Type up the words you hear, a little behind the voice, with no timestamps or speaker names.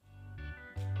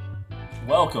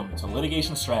Welcome to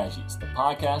Litigation Strategies, the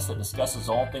podcast that discusses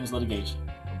all things litigation,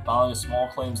 from filing a small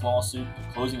claims lawsuit to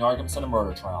closing arguments in a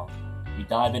murder trial. We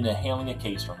dive into handling a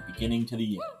case from the beginning to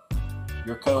the end.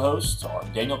 Your co-hosts are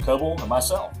Daniel Coble and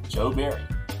myself, Joe Berry.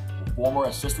 We're former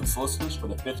assistant solicitors for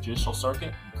the 5th Judicial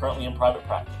Circuit and currently in private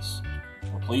practice.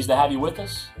 We're pleased to have you with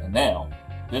us, and now,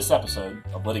 this episode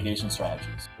of Litigation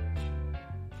Strategies.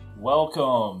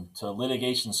 Welcome to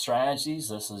Litigation Strategies.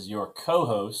 This is your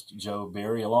co-host, Joe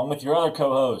Berry, along with your other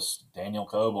co-host, Daniel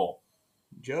Coble.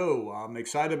 Joe, I'm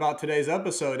excited about today's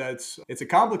episode. It's a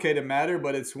complicated matter,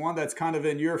 but it's one that's kind of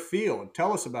in your field.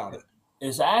 Tell us about it.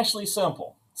 It's actually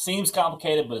simple. Seems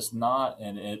complicated, but it's not,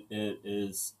 and it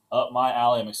is up my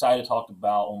alley. I'm excited to talk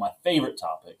about one of my favorite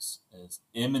topics, is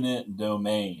eminent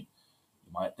domain.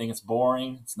 You might think it's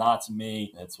boring. It's not to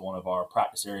me. It's one of our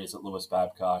practice areas at Lewis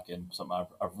Babcock and something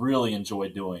I've really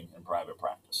enjoyed doing in private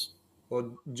practice.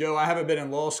 Well, Joe, I haven't been in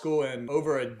law school in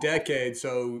over a decade,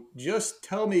 so just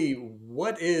tell me,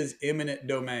 what is eminent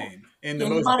domain in the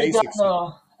most basic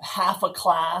sense? Half a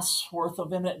class worth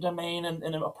of eminent domain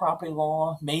in a property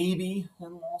law, maybe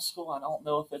in law school. I don't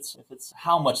know if it's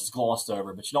how much it's glossed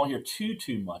over, but you don't hear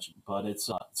too much. But it's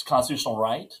a constitutional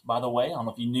right, by the way. I don't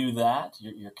know if you knew that.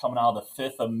 You're coming out of the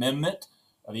Fifth Amendment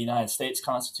of the United States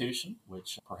Constitution,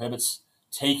 which prohibits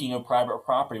taking of private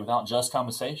property without just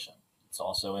compensation. It's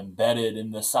also embedded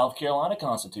in the South Carolina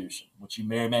Constitution, which you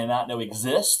may or may not know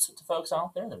exists to folks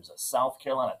out there. There's a South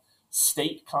Carolina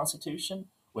state constitution,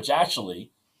 which actually,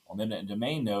 on the eminent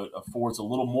domain note, affords a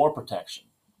little more protection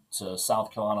to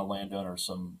South Carolina landowners.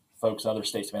 Some folks in other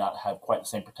states may not have quite the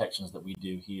same protections that we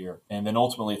do here. And then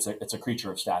ultimately, it's a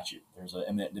creature of statute. There's an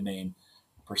eminent domain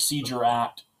procedure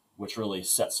act, which really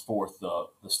sets forth the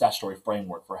statutory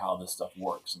framework for how this stuff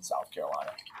works in South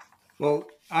Carolina. Well,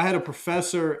 I had a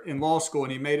professor in law school,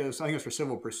 and he made us, I think it was for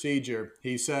civil procedure.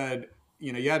 He said,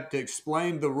 you had to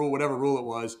explain the rule, whatever rule it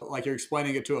was, like you're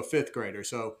explaining it to a fifth grader.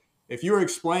 So if you were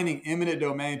explaining eminent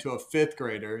domain to a fifth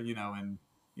grader, and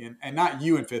not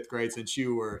you in fifth grade, since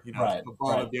you were,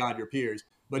 above and beyond your peers,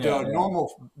 but to a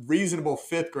normal, reasonable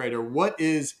fifth grader, what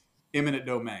is eminent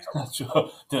domain?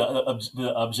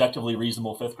 The objectively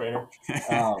reasonable fifth grader.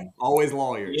 Always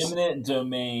lawyers. Eminent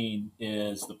domain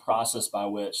is the process by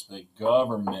which the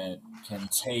government can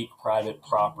take private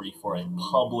property for a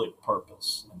public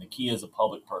purpose. And the key is a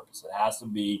public purpose. It has to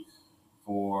be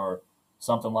for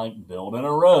something like building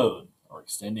a road or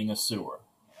extending a sewer,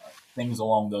 things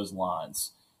along those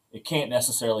lines. It can't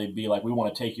necessarily be like, we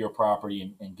want to take your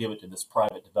property and give it to this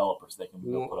private developer so they can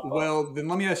put up. Well, then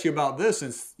let me ask you about this.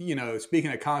 Since,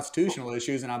 speaking of constitutional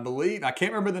issues, and I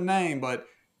can't remember the name, but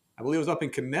I believe it was up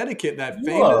in Connecticut, that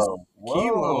famous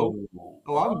Kelo.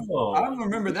 I don't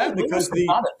remember that because it's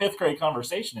not a fifth grade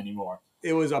conversation anymore.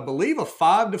 It was, I believe, a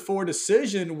 5-4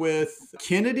 decision with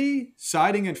Kennedy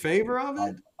siding in favor of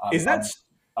it. Is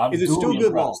it still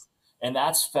good law? And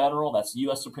that's federal, that's the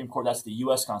U.S. Supreme Court, that's the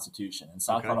U.S. Constitution. In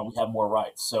South Carolina, we have more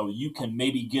rights. So you can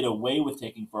maybe get away with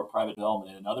taking for a private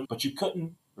development in others, but you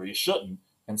couldn't, or you shouldn't,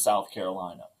 in South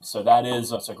Carolina. So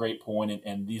that's a great point,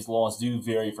 and these laws do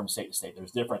vary from state to state.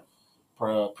 There's different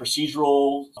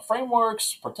procedural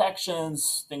frameworks,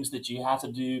 protections, things that you have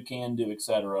to do, can do,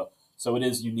 etc. So it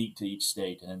is unique to each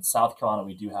state. And in South Carolina,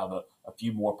 we do have a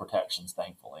few more protections,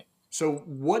 thankfully. So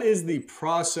what is the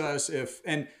process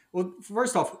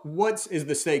first off, what is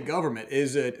the state government?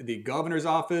 Is it the governor's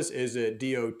office? Is it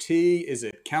DOT? Is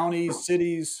it counties,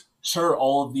 cities? Sure,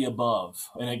 all of the above.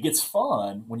 And it gets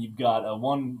fun when you've got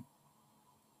one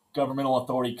governmental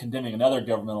authority condemning another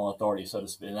governmental authority, so to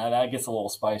speak. And that gets a little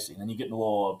spicy. And then you get in the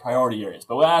little priority areas.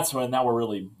 But that's when we're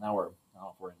in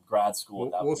grad school.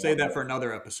 We'll save that for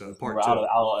another episode, part we're 2. Out of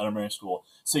elementary school.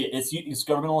 So it's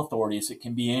governmental authorities. It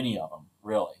can be any of them,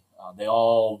 really. They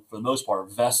all, for the most part, are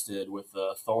vested with the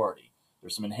authority.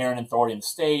 There's some inherent authority in the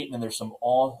state, and then there's some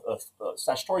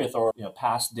statutory authority,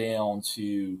 passed down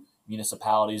to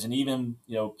municipalities, and even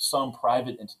some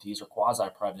private entities or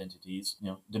quasi-private entities.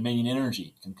 Dominion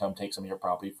Energy can come take some of your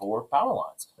property for power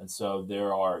lines, and so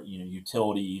there are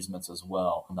utility easements as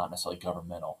well, not necessarily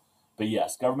governmental. But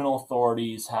yes, governmental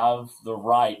authorities have the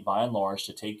right, by and large,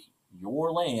 to take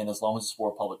your land as long as it's for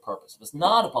a public purpose. If it's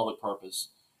not a public purpose,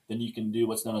 then you can do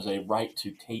what's known as a right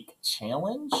to take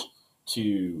challenge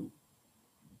to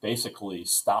basically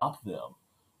stop them.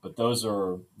 But those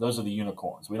are the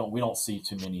unicorns. We don't see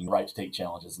too many right to take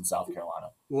challenges in South Carolina.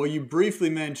 Well, you briefly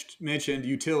mentioned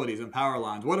utilities and power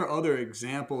lines. What are other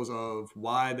examples of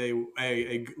why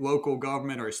a local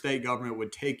government or a state government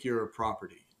would take your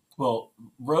property? Well,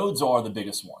 roads are the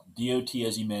biggest one. DOT,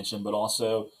 as you mentioned, but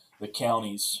also the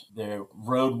counties, their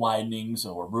road widenings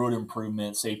or road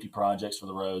improvements, safety projects for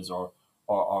the roads are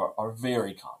are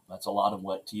very common. That's a lot of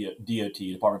what DOT,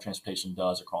 Department of Transportation,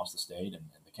 does across the state and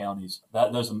the counties.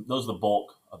 Those are the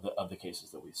bulk of the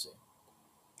cases that we see.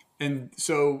 And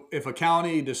so if a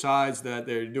county decides that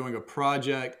they're doing a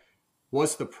project,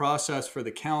 what's the process for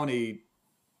the county?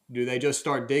 Do they just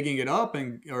start digging it up,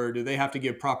 or do they have to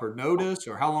give proper notice,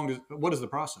 or what is the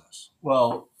process?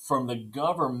 Well, from the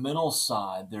governmental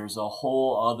side, there's a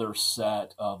whole other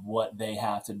set of what they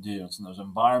have to do. So there's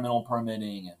environmental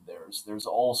permitting, and there's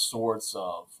all sorts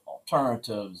of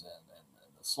alternatives and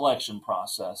the selection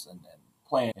process and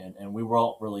plan. And we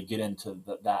won't really get into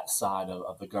that side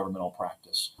of the governmental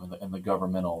practice and the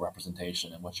governmental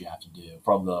representation and what you have to do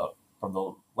from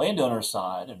the landowner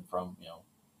side and from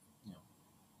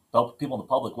people in the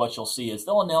public. What you'll see is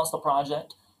they'll announce the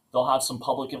project. They'll have some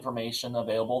public information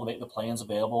available to make the plans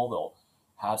available. They'll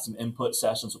have some input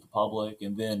sessions with the public.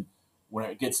 And then when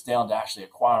it gets down to actually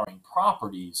acquiring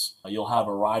properties, you'll have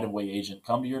a right-of-way agent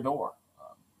come to your door.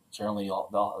 Generally,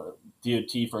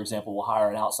 DOT, for example, will hire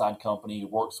an outside company who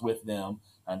works with them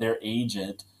and their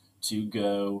agent to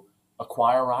go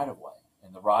acquire right-of-way.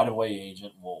 And the right-of-way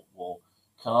agent will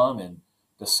come and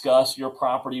discuss your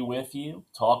property with you,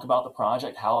 talk about the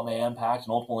project, how it may impact,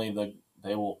 and ultimately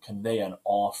they will convey an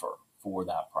offer for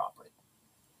that property.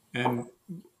 And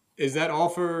is that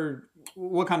offer,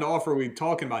 what kind of offer are we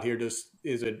talking about here?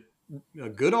 Is it a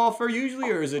good offer usually,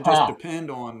 or does it just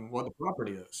depend on what the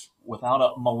property is?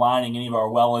 Without maligning any of our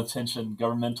well-intentioned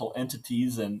governmental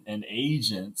entities and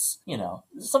agents,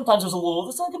 sometimes this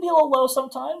can be a little low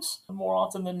sometimes, more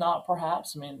often than not,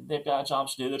 perhaps. I mean, they've got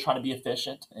jobs to do. They're trying to be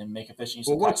efficient and make efficient use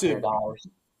of taxpayer dollars.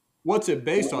 What's it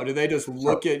based on? Do they just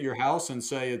look at your house and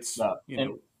say it's,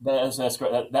 That's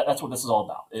great. That's what this is all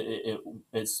about.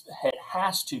 It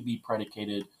has to be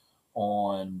predicated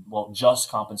on, just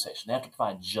compensation. They have to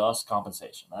provide just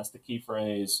compensation. That's the key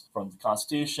phrase from the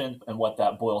Constitution. And what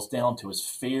that boils down to is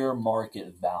fair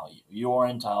market value. You are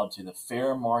entitled to the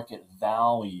fair market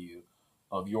value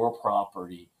of your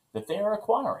property that they are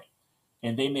acquiring.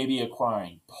 And they may be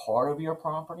acquiring part of your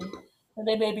property, and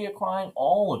they may be acquiring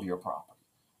all of your property.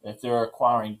 If they're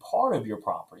acquiring part of your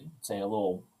property, say a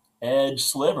little edge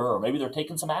sliver, or maybe they're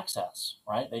taking some access,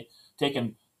 right? They've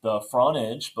taken the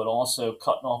frontage, but also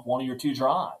cutting off one of your two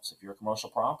drives if you're a commercial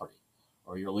property,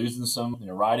 or you're losing some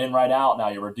right in, right out. Now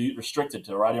you're restricted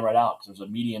to right in, right out because there's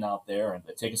a median out there and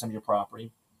they're taking some of your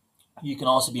property. You can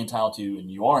also be entitled to,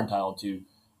 and you are entitled to,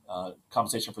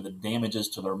 compensation for the damages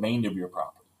to the remainder of your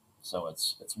property. So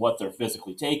it's what they're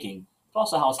physically taking, but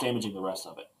also how it's damaging the rest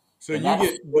of it. So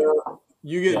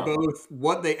you get both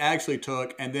what they actually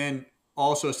took and then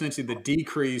also essentially the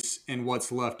decrease in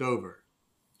what's left over.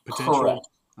 Potential. Correct.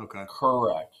 Okay.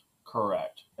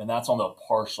 Correct. And that's on the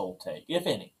partial take, if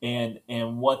any. And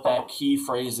what that key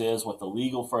phrase is, what the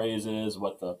legal phrase is,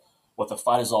 what the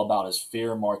fight is all about is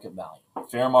fair market value.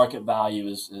 Fair market value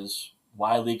is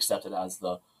widely accepted as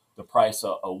the price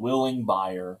a willing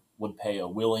buyer would pay a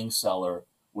willing seller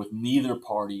with neither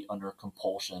party under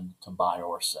compulsion to buy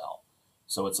or sell.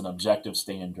 So it's an objective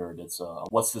standard. It's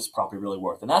what's this property really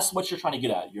worth? And that's what you're trying to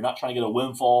get at. You're not trying to get a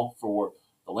windfall for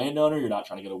the landowner. You're not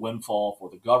trying to get a windfall for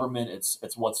the government. It's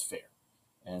what's fair.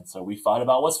 And so we fight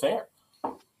about what's fair.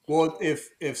 Well,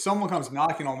 if someone comes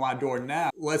knocking on my door now,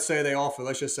 let's say they offer,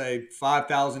 let's just say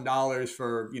 $5,000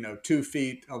 for 2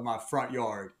 feet of my front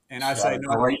yard, and I say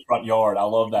no. Great front yard. I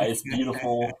love that. It's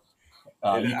beautiful.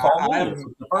 You call me.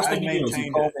 The first thing you do is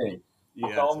you call me. You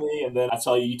call me, and then I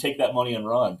tell you take that money and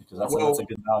run because that's a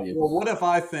good value. Well, what if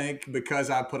I think because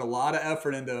I put a lot of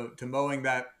effort into mowing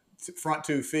that front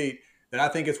 2 feet that I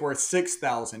think it's worth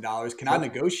 $6,000? Can I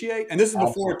negotiate? And this is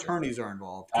before attorneys are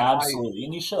involved. Absolutely,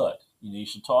 and you should. You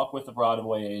should talk with the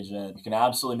right-of-way agent. You can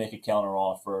absolutely make a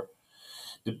counteroffer.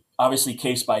 Obviously,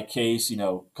 case by case,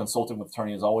 consulting with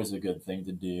attorney is always a good thing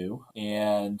to do.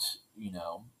 And,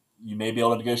 you may be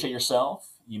able to negotiate yourself.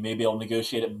 You may be able to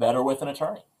negotiate it better with an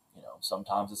attorney.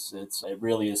 Sometimes it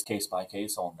really is case by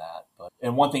case on that.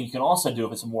 And one thing you can also do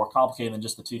if it's more complicated than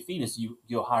just the 2 feet is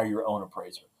you'll hire your own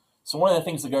appraiser. So one of the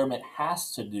things the government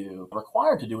has to do,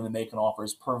 required to do when they make an offer,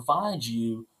 is provide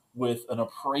you with an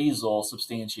appraisal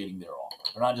substantiating their offer.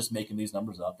 They're not just making these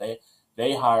numbers up.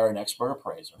 They hire an expert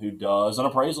appraiser who does an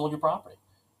appraisal of your property.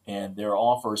 And their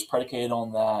offer is predicated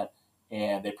on that,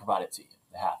 and they provide it to you.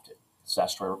 They have to.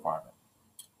 Statutory requirement.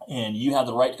 And you have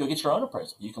the right to go get your own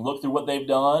appraisal. You can look through what they've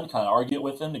done, kind of argue it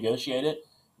with them, negotiate it,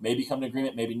 maybe come to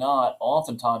agreement, maybe not.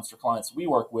 Oftentimes for clients we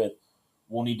work with,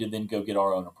 we'll need to then go get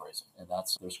our own appraisal. And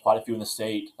there's quite a few in the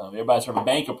state. Everybody's heard of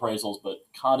bank appraisals, but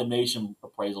condemnation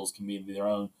appraisals can be their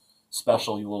own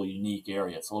special, little unique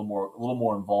area. It's a little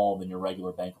more involved than your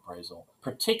regular bank appraisal,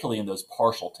 particularly in those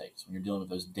partial takes when you're dealing with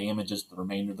those damages to the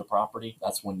remainder of the property.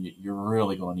 That's when you're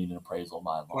really going to need an appraisal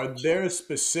by and Are large. there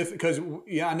specific, because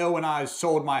yeah, I know when I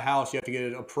sold my house, you have to get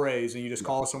it appraised and you just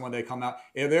call someone, they come out.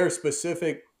 Are there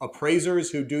specific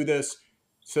appraisers who do this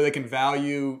so they can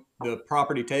value the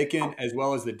property taken as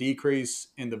well as the decrease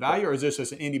in the value, or is this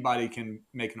just anybody can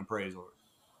make an appraisal?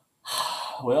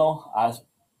 Well,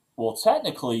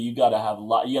 technically, you got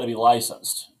to be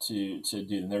licensed to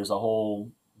do them. There's a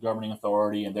whole governing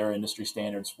authority and their industry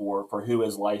standards for who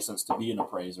is licensed to be an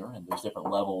appraiser, and there's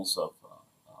different levels of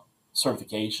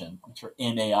certification. Which are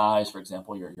MAIs, for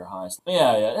example, your highest.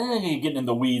 Yeah. You're getting in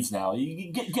the weeds now.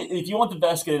 If you want the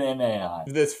best, get an MAI.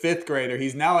 This fifth grader,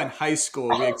 he's now in high school.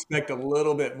 We expect a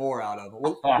little bit more out of him.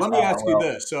 Well, let me ask you Well,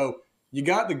 this. So you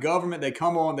got the government, they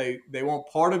come on, they want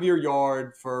part of your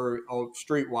yard for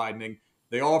street widening.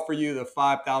 They offer you the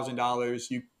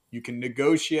 $5,000. You can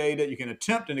negotiate it. You can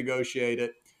attempt to negotiate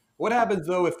it. What happens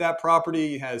though if that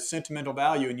property has sentimental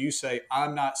value and you say,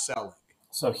 I'm not selling?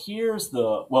 so here's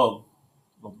twofold.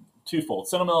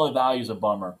 Sentimental value is a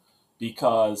bummer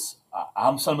because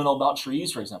I'm sentimental about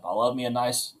trees, for example. I love me a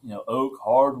nice, oak,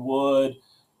 hardwood.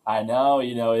 I know,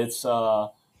 it's,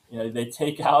 they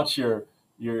take out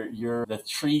the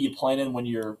tree you planted when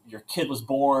your kid was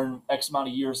born X amount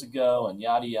of years ago, and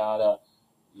yada yada.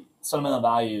 Sentimental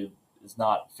value is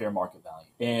not fair market value.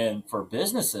 And for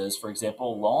businesses, for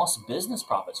example, lost business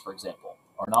profits, for example,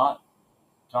 are not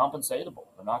compensatable.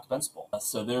 They're not compensable.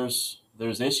 So there's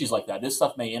issues like that. This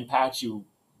stuff may impact you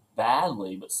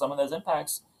badly, but some of those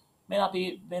impacts may not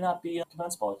be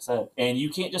compensable, like I said. And you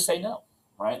can't just say no,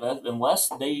 right? Unless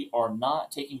they are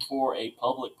not taking for a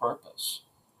public purpose,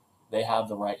 they have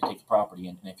the right to take the property.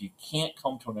 And if you can't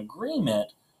come to an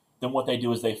agreement, then what they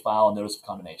do is they file a notice of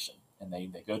condemnation, and they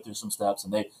go through some steps,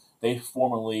 and they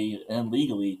formally and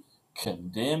legally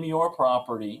condemn your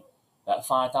property. That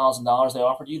 $5,000 they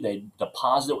offered you, they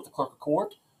deposit it with the clerk of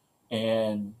court,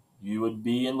 and you would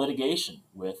be in litigation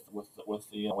with the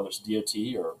whether it's DOT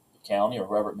or the county or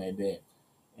whoever it may be.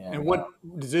 And what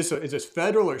is this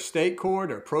federal or state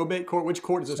court or probate court? Which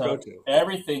court does this go So to?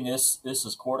 everything this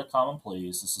is court of common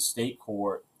pleas. This is state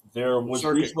court. There was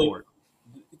Circuit recently court.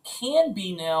 can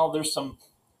be now. There's some.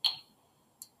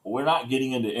 We're not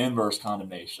getting into inverse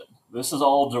condemnation. This is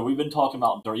all we've been talking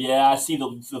about. Yeah, I see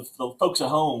the folks at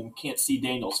home can't see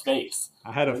Daniel's face.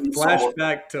 I had a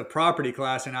flashback to property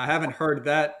class, and I haven't heard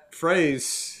that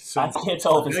phrase I since can't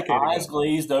tell a if his decade eyes ago.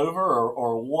 glazed over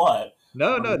or what.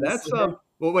 No, This that's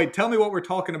Well, wait. Tell me what we're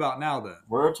talking about now, then.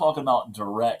 We're talking about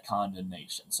direct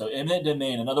condemnation. So eminent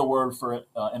domain, another word for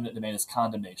eminent domain is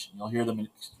condemnation. You'll hear them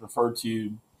referred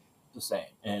to the same.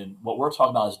 And what we're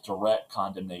talking about is direct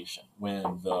condemnation,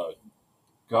 when the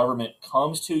government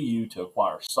comes to you to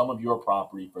acquire some of your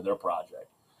property for their project.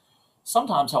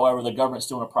 Sometimes, however, the government's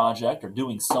doing a project or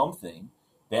doing something,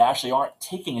 they actually aren't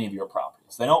taking any of your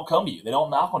properties. They don't come to you. They don't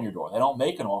knock on your door. They don't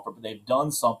make an offer, but they've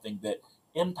done something that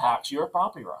impacts your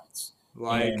property rights.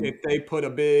 Like And if they put a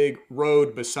big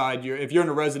road beside if you're in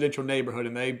a residential neighborhood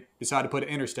and they decide to put an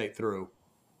interstate through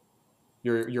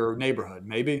your neighborhood,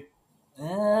 maybe.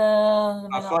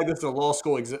 I feel like this is a law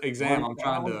school exam. I'm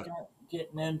trying to.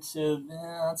 getting into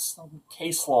that's some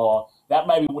case law that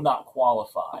maybe would not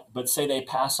qualify. But say they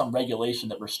pass some regulation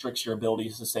that restricts your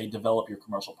abilities to say develop your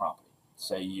commercial property.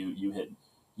 Say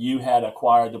you had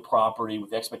acquired the property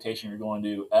with the expectation you're going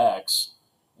to do X,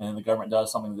 and the government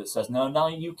does something that says no,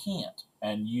 you can't,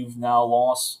 and you've now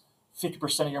lost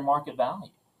 50% of your market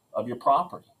value of your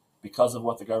property because of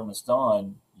what the government's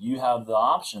done. You have the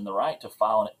option, the right to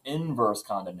file an inverse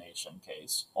condemnation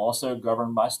case, also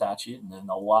governed by statute, and then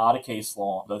a lot of case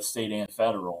law, both state and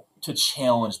federal, to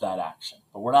challenge that action.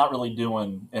 But we're not really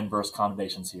doing inverse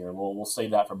condemnations here. We'll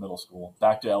save that for middle school.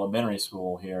 Back to elementary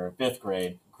school here, fifth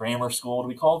grade. Grammar school. Do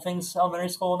we call things elementary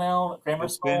school now? Grammar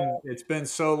school? It's been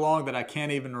so long that I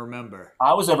can't even remember.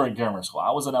 I was ever in grammar school.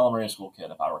 I was an elementary school kid,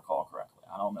 if I recall correctly.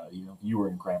 I don't know. You were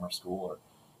in grammar school or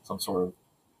some sort of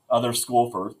other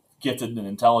school for gifted and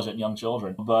intelligent young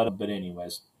children. But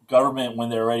anyways, government,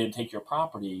 when they're ready to take your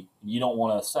property and you don't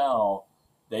want to sell,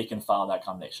 they can file that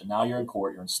condemnation. Now you're in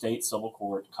court. You're in state civil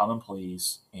court, common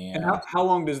pleas. And how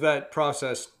long does that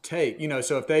process take?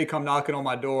 So if they come knocking on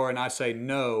my door and I say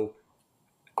no,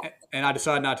 and I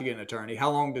decide not to get an attorney, how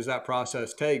long does that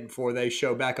process take before they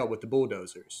show back up with the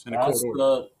bulldozers and a court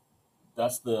order?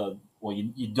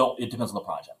 You don't, it depends on the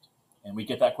project. And we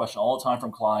get that question all the time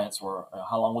from clients, or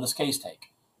how long will this case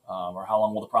take? Or how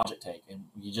long will the project take? And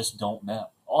you just don't know.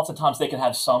 Oftentimes they can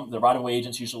have the right-of-way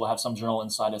agents usually will have some general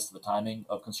insight as to the timing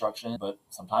of construction, but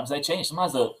sometimes they change.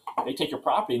 Sometimes they take your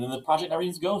property and then the project never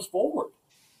even goes forward.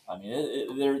 I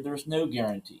mean, there's no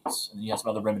guarantees, and you have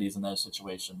some other remedies in those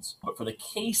situations. But for the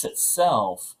case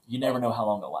itself, you never know how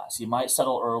long it lasts. You might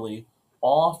settle early.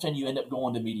 Often you end up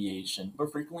going to mediation, but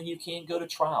frequently you can't go to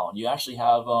trial, and you actually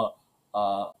have a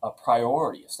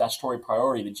priority, a statutory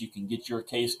priority that you can get your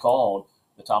case called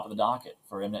the top of the docket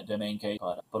for eminent domain case.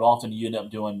 But often you end up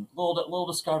doing little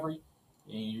discovery.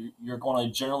 You're going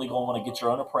to generally going to want to get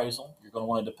your own appraisal. You're going to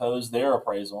want to depose their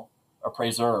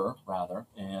appraiser rather,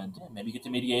 and maybe get to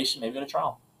mediation, maybe go to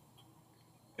trial.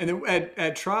 And then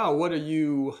at trial, what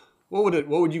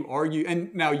would you argue?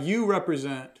 And now you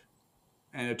represent,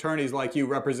 and attorneys like you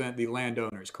represent the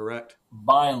landowners, correct?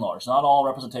 By and large, not all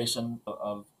representation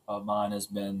of mine has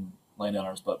been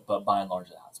landowners, but by and large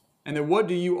it has been. And then what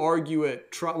do you argue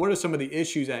at trial? What are some of the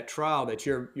issues at trial that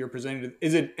you're presenting?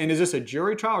 Is this a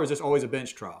jury trial or is this always a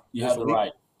bench trial? You have the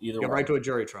right. Either way. Right to a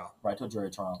jury trial. Right to a jury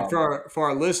trial. For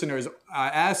our listeners, I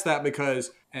ask that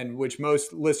because, and which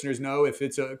most listeners know, if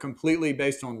it's completely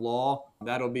based on law,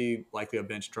 that'll be likely a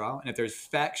bench trial. And if there's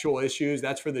factual issues,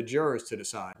 that's for the jurors to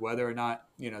decide whether or not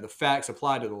the facts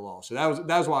apply to the law. So that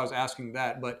was why I was asking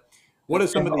that. But what are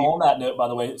some of the on that note, by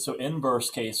the way? So inverse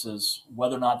cases,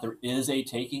 whether or not there is a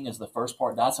taking is the first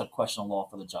part. That's a question of law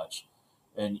for the judge,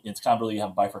 and it's kind of really you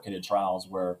have bifurcated trials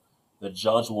where the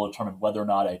judge will determine whether or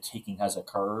not a taking has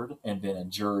occurred, and then a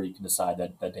jury can decide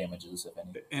that damages, if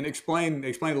any. And explain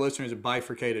to listeners a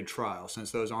bifurcated trial,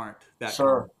 since those aren't that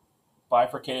sure. common.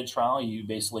 Bifurcated trial, you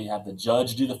basically have the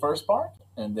judge do the first part,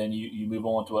 and then you move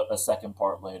on to a second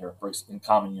part later. In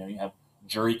common, you have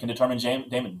jury can determine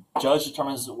damage. Judge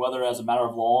determines whether, as a matter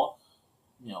of law,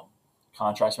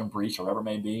 contract's been breached or whatever it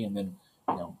may be, and then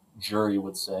jury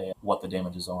would say what the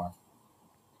damages are.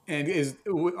 And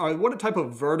what type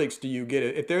of verdicts do you get?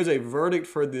 If there's a verdict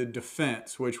for the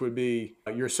defense, which would be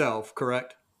yourself,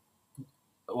 correct?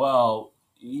 Well,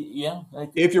 yeah.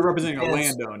 If you're representing a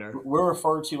landowner. We're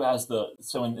referred to as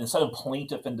instead of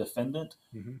plaintiff and defendant,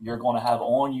 you're going to have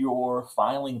on your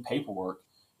filing paperwork,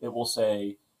 it will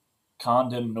say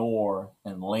condemnor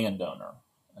and landowner.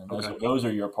 And those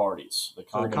are your parties. The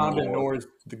condemnor is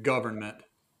the government.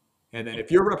 And then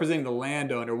if you're representing the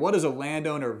landowner, what is a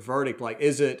landowner verdict like?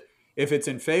 Is it, if it's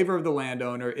in favor of the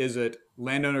landowner, is it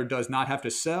landowner does not have to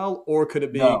sell, or could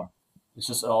it be? No, it's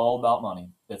just all about money.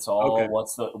 It's all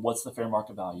what's the fair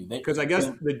market value. Because I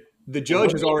guess the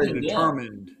judge has already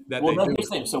determined that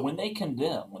they do. So when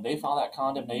they file that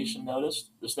condemnation notice,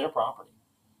 it's their property.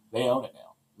 They own it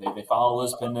now. They file a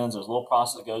list of pendants. There's a little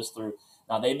process that goes through.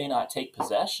 Now, they may not take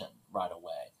possession right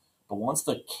away, but once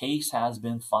the case has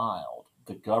been filed,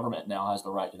 the government now has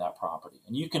the right to that property.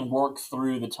 And you can work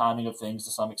through the timing of things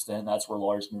to some extent. That's where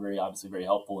lawyers can be very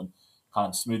helpful in kind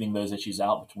of smoothing those issues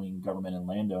out between government and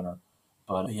landowner.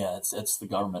 But yeah, it's the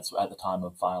government's at the time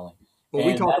of filing. Well,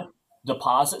 that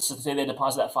deposit, so say they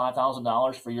deposit that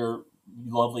 $5,000 for your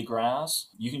lovely grass,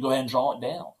 you can go ahead and draw it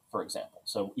down, for example.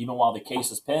 So even while the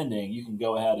case is pending, you can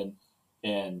go ahead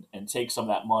and take some of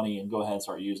that money and go ahead and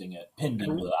start using it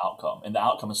pending the outcome. And the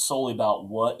outcome is solely about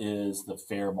what is the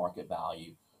fair market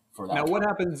value for that. Now, what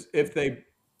happens if they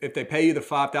pay you the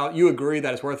 $5,000? You agree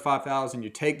that it's worth $5,000. You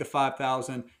take the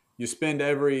 $5,000. You spend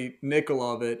every nickel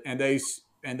of it, and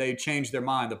they change their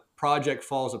mind. The project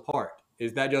falls apart.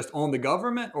 Is that just on the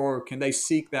government, or can they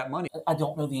seek that money? I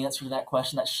don't know the answer to that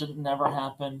question. That should never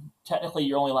happen. Technically,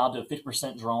 you're only allowed to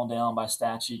 50% drawn down by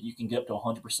statute. You can get up to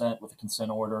 100% with a consent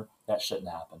order. That shouldn't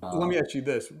happen. Let me ask you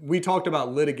this. We talked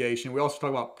about litigation. We also talked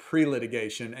about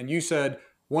pre-litigation. And you said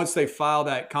once they file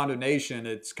that condemnation,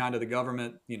 it's kind of the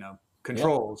government,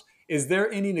 controls. Yep. Is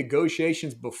there any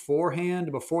negotiations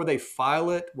beforehand, before they file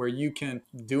it, where you can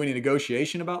do any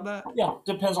negotiation about that? Yeah,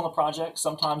 depends on the project.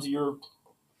 Sometimes you're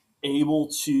able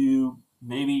to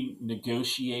maybe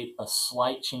negotiate a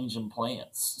slight change in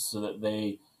plans so that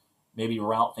they maybe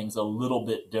route things a little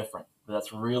bit different. But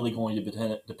that's really going to be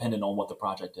dependent on what the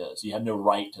project is. You have no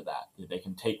right to that. They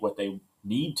can take what they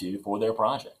need to for their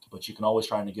project, but you can always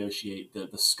try to negotiate the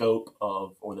scope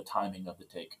of or the timing of the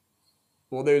take.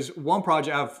 Well, there's one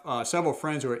project. I have several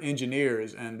friends who are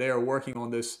engineers, and they are working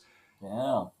on this.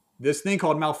 Yeah. This thing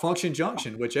called Malfunction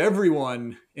Junction, which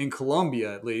everyone in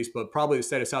Columbia, at least, but probably the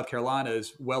state of South Carolina,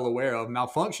 is well aware of.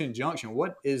 Malfunction Junction,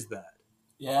 what is that?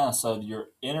 Yeah, so your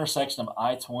intersection of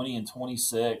I-20 and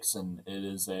 26, and it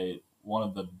is one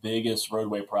of the biggest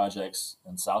roadway projects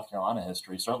in South Carolina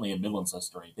history, certainly in Midlands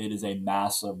history. It is a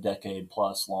massive,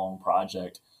 decade-plus long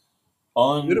project,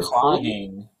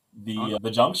 unclogging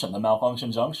the junction, the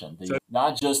Malfunction Junction.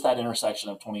 Not just that intersection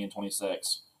of 20 and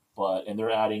 26, and they're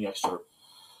adding extra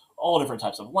all different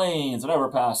types of lanes and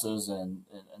overpasses and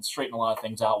straighten a lot of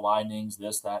things out, widenings,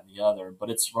 this, that, and the other.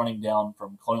 But it's running down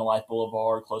from Colonial Life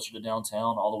Boulevard closer to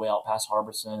downtown all the way out past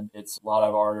Harbison. It's a lot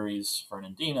of arteries,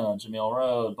 Fernandina, Jamil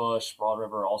Road, Bush, Broad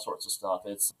River, all sorts of stuff.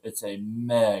 It's a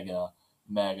mega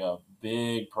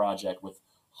big project with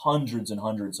hundreds and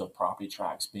hundreds of property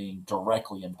tracks being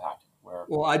directly impacted.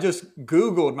 Well, I just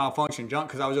Googled malfunction junk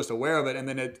because I was just aware of it, and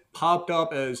then it popped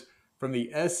up as from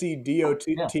the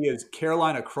SCDOT as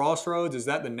Carolina Crossroads. Is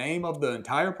that the name of the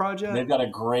entire project? They've got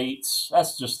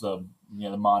that's just the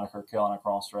moniker, Carolina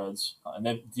Crossroads. And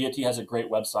DOT has a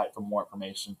great website for more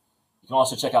information. You can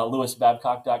also check out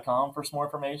lewisbabcock.com for some more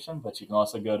information, but you can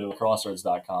also go to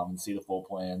crossroads.com and see the full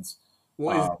plans.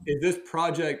 Well, is this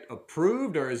project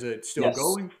approved or is it still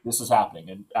going? This is happening,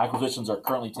 and acquisitions are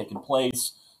currently taking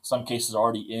place. Some cases are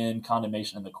already in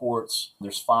condemnation in the courts.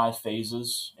 There's 5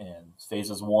 phases, and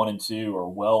phases 1 and 2 are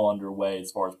well underway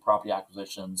as far as property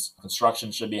acquisitions.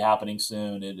 Construction should be happening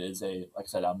soon. It is like I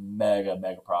said, a mega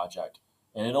project,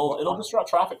 and it'll disrupt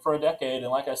traffic for a decade.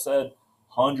 And like I said,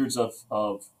 hundreds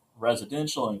of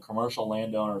residential and commercial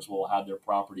landowners will have their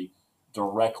property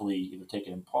directly either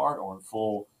taken in part or in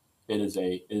full. It is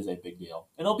a big deal,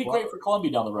 and it'll be great for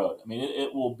Columbia down the road. I mean,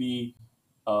 it will be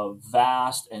a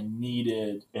vast and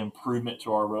needed improvement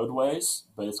to our roadways,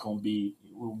 but we'll be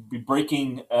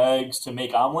breaking eggs to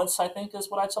make omelets, I think is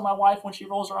what I tell my wife when she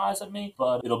rolls her eyes at me,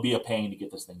 but it'll be a pain to get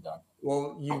this thing done.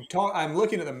 Well, I'm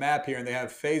looking at the map here, and they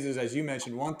have phases, as you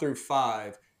mentioned, 1 through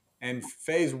 5, and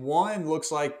phase 1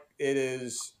 looks like it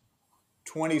is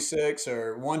 26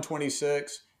 or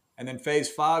 126, and then phase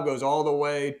 5 goes all the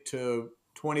way to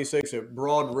 26 at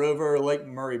Broad River, Lake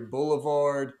Murray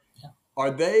Boulevard. Yeah. Are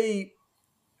they...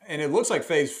 And it looks like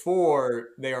phase 4,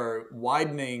 they are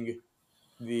widening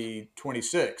the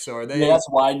 26. So are they? Yeah, that's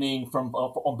widening from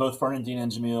on both Fernandina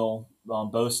and Jamil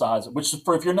on both sides. Which,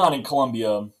 if you're not in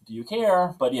Columbia, do you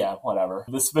care? But yeah, whatever.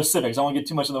 The specifics. I don't want to get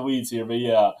too much in the weeds here, but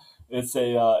yeah, it's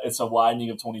a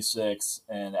widening of 26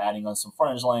 and adding on some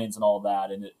frontage lanes and all that.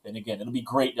 And again, it'll be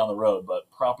great down the road. But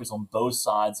properties on both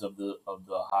sides of the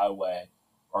highway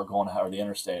or the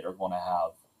interstate are going to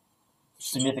have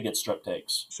significant strip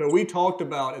takes. So we talked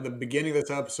about at the beginning of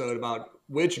this episode about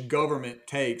which government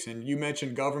takes, and you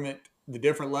mentioned government, the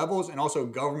different levels, and also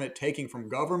government taking from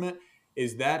government.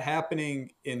 Is that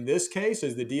happening in this case?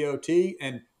 Is the DOT?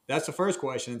 And that's the first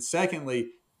question. And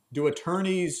secondly, do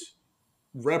attorneys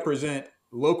represent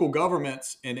local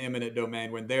governments in eminent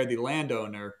domain when they're the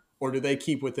landowner, or do they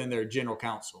keep within their general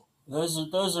counsel?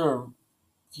 Those are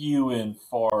few and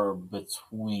far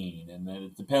between, and then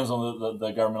it depends on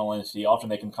the governmental entity. Often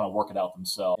they can kind of work it out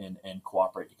themselves and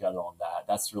cooperate together on that.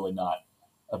 That's really not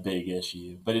a big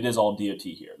issue, but it is all DOT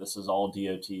here. This is all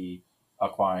DOT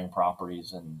acquiring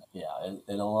properties, and yeah,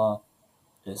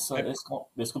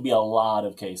 this could be a lot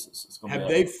of cases. It's going to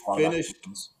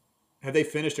Have they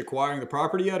finished acquiring the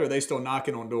property yet, or are they still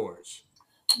knocking on doors?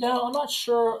 No, I'm not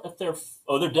sure if they're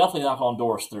definitely knocking on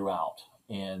doors throughout,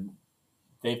 and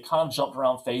they've kind of jumped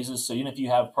around phases. So even if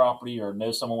you have property or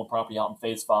know someone with property out in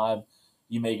phase 5,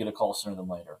 you may get a call sooner than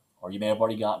later, or you may have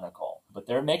already gotten a call. But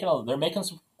they're making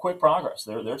some quick progress.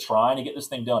 They're trying to get this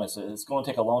thing done. It's going to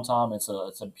take a long time. It's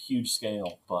a huge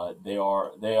scale, but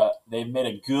they've made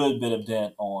a good bit of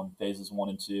dent on phases 1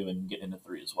 and 2 and getting into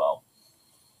 3 as well.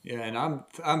 Yeah, and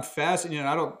I'm fascinated.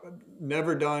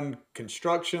 Never done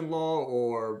construction law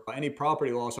or any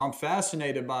property law, so I'm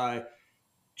fascinated by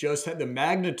just the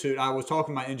magnitude. I was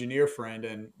talking to my engineer friend,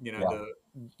 and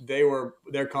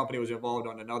their company was involved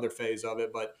on another phase of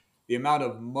it, but the amount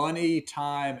of money,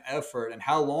 time, effort, and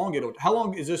how long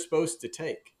is this supposed to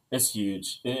take? It's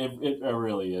huge. It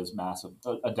really is massive.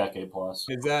 A decade plus.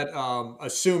 Is that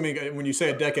assuming, when you say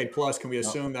a decade plus, can we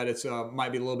assume that it's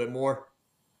might be a little bit more?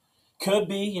 Could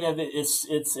be.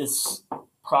 It's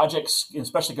projects,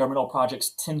 especially governmental projects,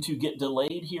 tend to get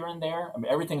delayed here and there. I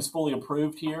mean, everything's fully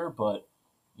approved here, but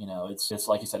it's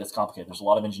like you said, it's complicated. There's a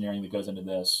lot of engineering that goes into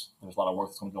this. There's a lot of work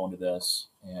that's going to go into this,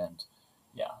 and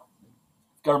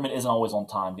government isn't always on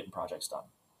time getting projects done.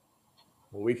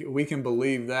 Well, we can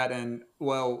believe that, and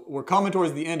we're coming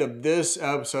towards the end of this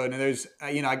episode, and there's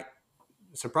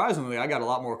surprisingly, I got a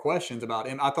lot more questions about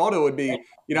him. I thought it would be,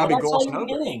 I'd be glossing over.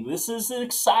 This is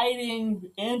exciting,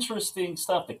 interesting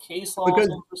stuff. The case law is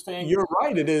interesting. You're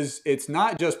right. It is. It's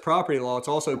not just property law. It's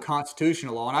also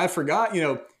constitutional law. And I forgot,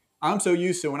 I'm so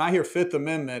used to when I hear Fifth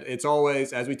Amendment, it's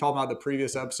always, as we talked about the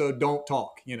previous episode, don't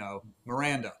talk,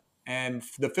 Miranda. And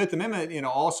the Fifth Amendment,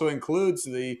 also includes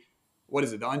the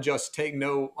unjust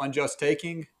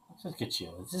taking. Look at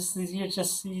you! You're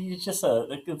just a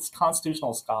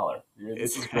constitutional scholar.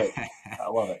 This is great. I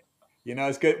love it.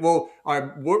 It's good. Well, all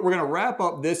right, we're going to wrap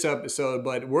up this episode,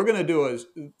 but we're going to do a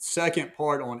second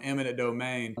part on eminent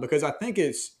domain because I think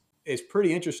it's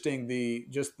pretty interesting, the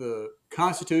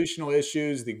constitutional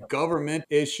issues, the government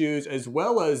issues, as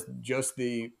well as just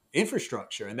the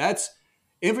infrastructure. And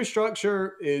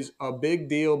infrastructure is a big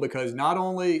deal because not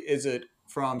only is it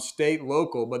from state,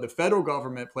 local, but the federal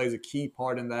government plays a key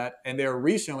part in that. And they're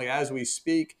recently, as we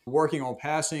speak, working on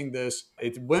passing this.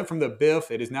 It went from the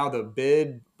BIF, it is now the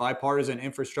BID, bipartisan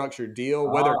infrastructure deal,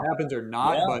 whether it happens or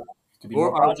not. Yeah. But Could be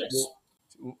more projects.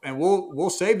 We'll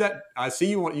save that. I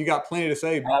see you got plenty to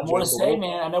say. I have more to say,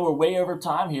 man. I know we're way over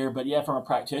time here, but yeah, from a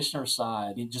practitioner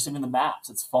side, just even the maps,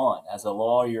 it's fun. As a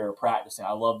lawyer practicing,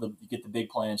 I love you get the big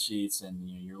plan sheets and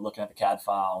you're looking at the CAD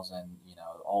files and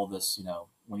all this,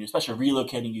 when you're especially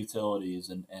relocating utilities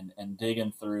and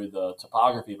digging through the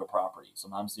topography of a property.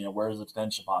 Sometimes, where's the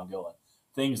detention pond going?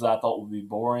 Things that I thought would be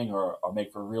boring or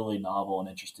make for really novel and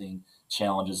interesting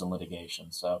challenges in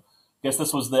litigation. So I guess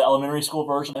this was the elementary school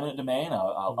version of eminent domain. I'd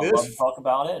love to talk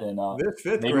about it, and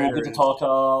maybe we'll get to talk a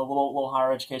little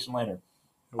higher education later.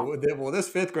 Well, this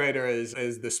fifth grader is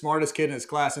the smartest kid in his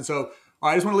class, and so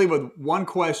I just want to leave with one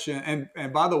question.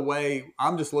 And by the way,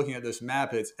 I'm just looking at this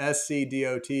map. It's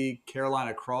SCDOT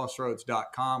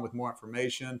CarolinaCrossroads.com with more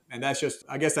information, and that's just,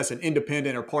 I guess that's an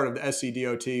independent or part of the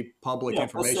SCDOT public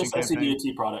information campaign.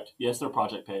 SCDOT product. Yes, their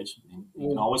project page. You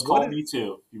can always call me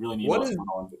too if you really need what's going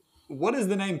on. What does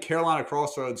the name Carolina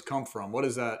Crossroads come from? What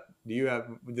is that? Is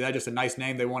that just a nice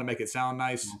name? They want to make it sound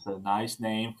nice? It's a nice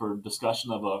name for discussion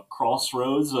of a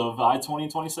crossroads of I-20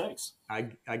 and 26. I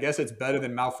guess it's better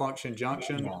than Malfunction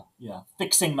Junction. Yeah.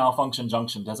 Fixing Malfunction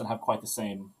Junction doesn't have quite the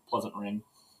same pleasant ring.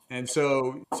 And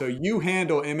so you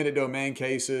handle eminent domain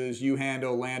cases. You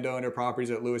handle landowner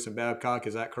properties at Lewis and Babcock.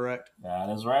 Is that correct? That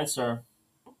is right, sir.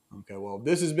 Okay. Well,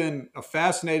 this has been a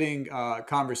fascinating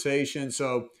conversation.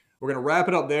 So we're going to wrap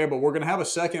it up there, but we're going to have a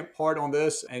second part on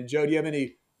this. And Joe, do you have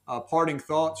any parting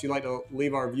thoughts you'd like to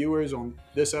leave our viewers on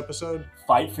this episode?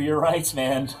 Fight for your rights,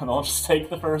 man. Don't just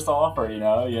take the first offer,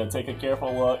 take a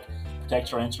careful look,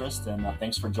 protect your interest, and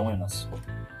thanks for joining us.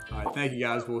 All right. Thank you,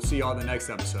 guys. We'll see you all in the next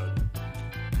episode.